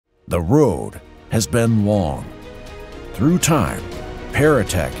The road has been long. Through time,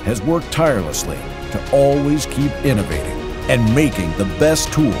 Paratech has worked tirelessly to always keep innovating and making the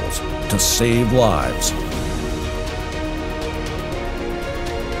best tools to save lives.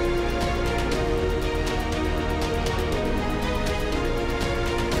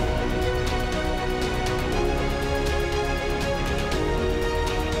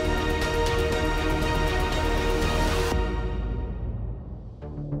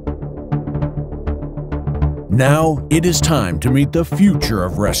 Now it is time to meet the future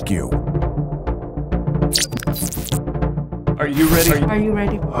of rescue. Are you ready? Are you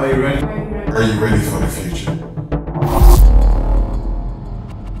ready? Are you ready? Are you ready for the future?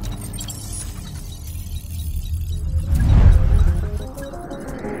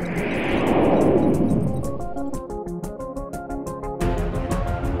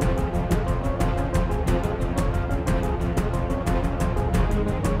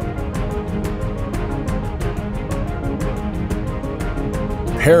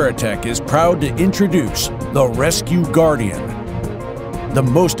 Paratech is proud to introduce the Rescue Guardian, the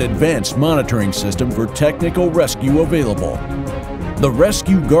most advanced monitoring system for technical rescue available. The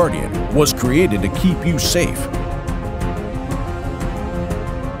Rescue Guardian was created to keep you safe.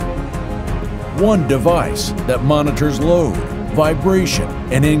 One device that monitors load, vibration,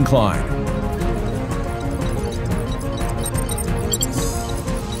 and incline.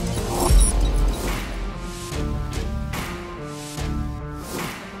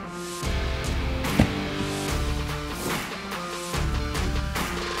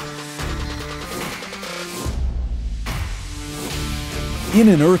 In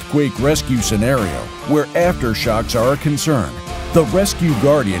an earthquake rescue scenario where aftershocks are a concern, the Rescue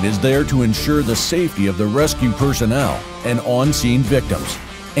Guardian is there to ensure the safety of the rescue personnel and on-scene victims,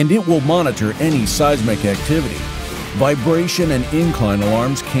 and it will monitor any seismic activity. Vibration and incline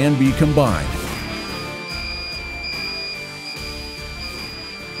alarms can be combined.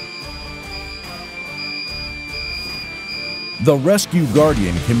 The Rescue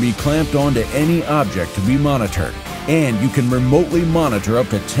Guardian can be clamped onto any object to be monitored, and you can remotely monitor up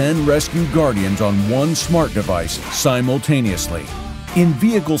to 10 Rescue Guardians on one smart device simultaneously. In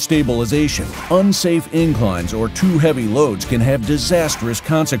vehicle stabilization, unsafe inclines or too heavy loads can have disastrous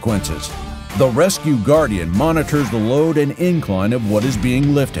consequences. The Rescue Guardian monitors the load and incline of what is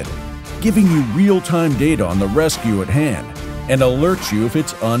being lifted, giving you real-time data on the rescue at hand and alerts you if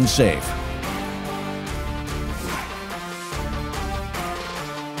it's unsafe.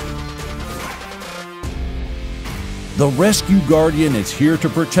 The Rescue Guardian is here to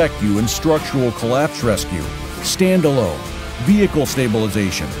protect you in structural collapse rescue, standalone, vehicle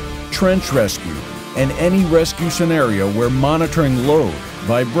stabilization, trench rescue, and any rescue scenario where monitoring load,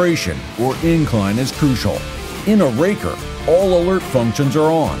 vibration, or incline is crucial. In a raker, all alert functions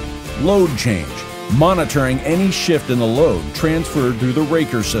are on. Load change, monitoring any shift in the load transferred through the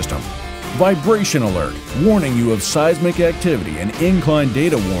raker system. Vibration alert, warning you of seismic activity and incline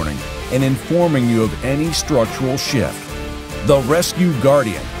data warning, and informing you of any structural shift. The Rescue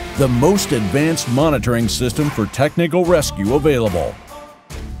Guardian, the most advanced monitoring system for technical rescue available.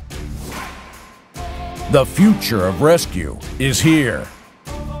 The future of rescue is here.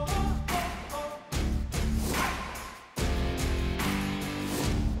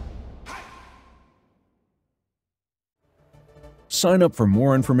 Sign up for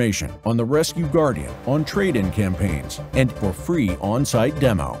more information on the Rescue Guardian on trade-in campaigns and for free on-site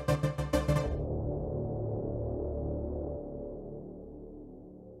demo.